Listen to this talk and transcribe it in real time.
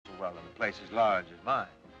well, in a place as large as mine.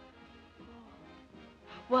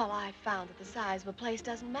 Well, I've found that the size of a place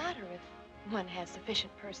doesn't matter if one has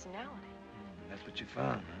sufficient personality. That's what you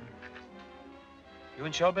found, huh? You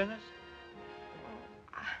in show business?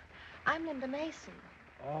 Oh, I'm Linda Mason.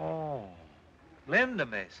 Oh, Linda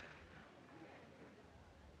Mason.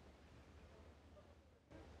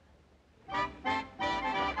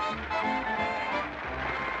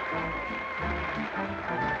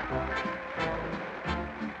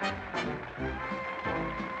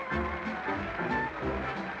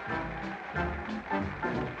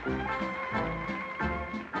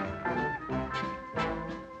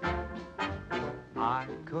 I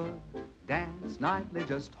could dance nightly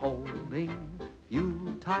just holding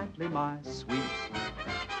you tightly, my sweet.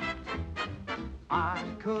 I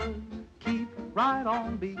could keep right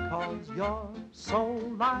on because you're so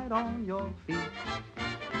light on your feet.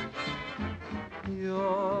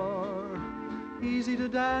 You're easy to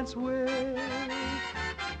dance with.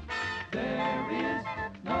 There is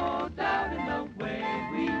no doubt in the way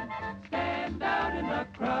we stand out in the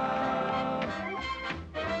crowd.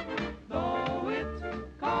 Though it's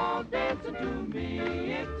called dancing, to me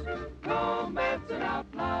it's romancing out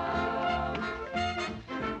loud.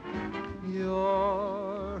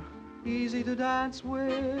 You're easy to dance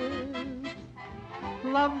with.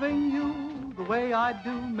 Loving you the way I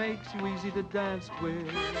do makes you easy to dance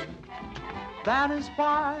with. That is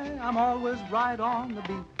why I'm always right on the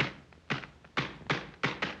beat.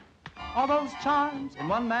 All those charms in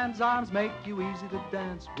one man's arms make you easy to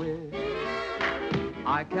dance with.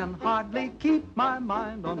 I can hardly keep my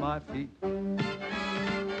mind on my feet.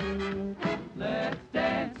 Let's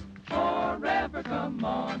dance forever, come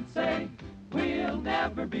on, say, we'll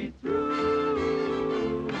never be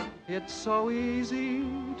through. It's so easy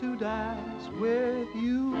to dance with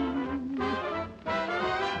you.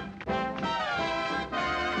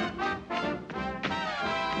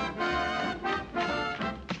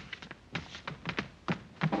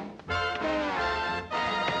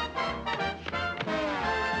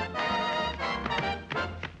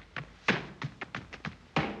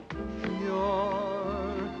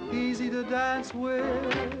 You're easy to dance with.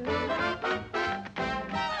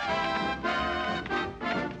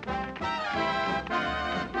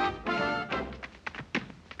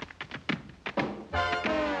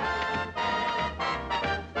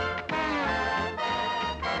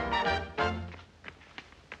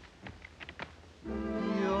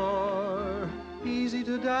 You're easy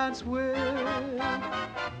to dance with.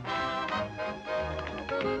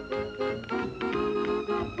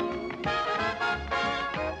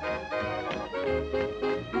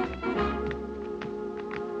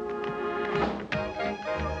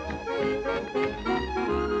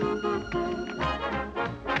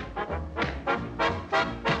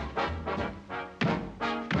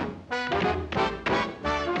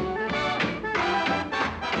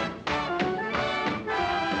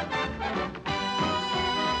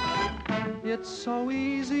 It's so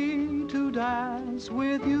easy to dance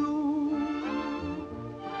with you.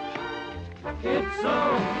 It's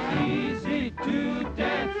so easy.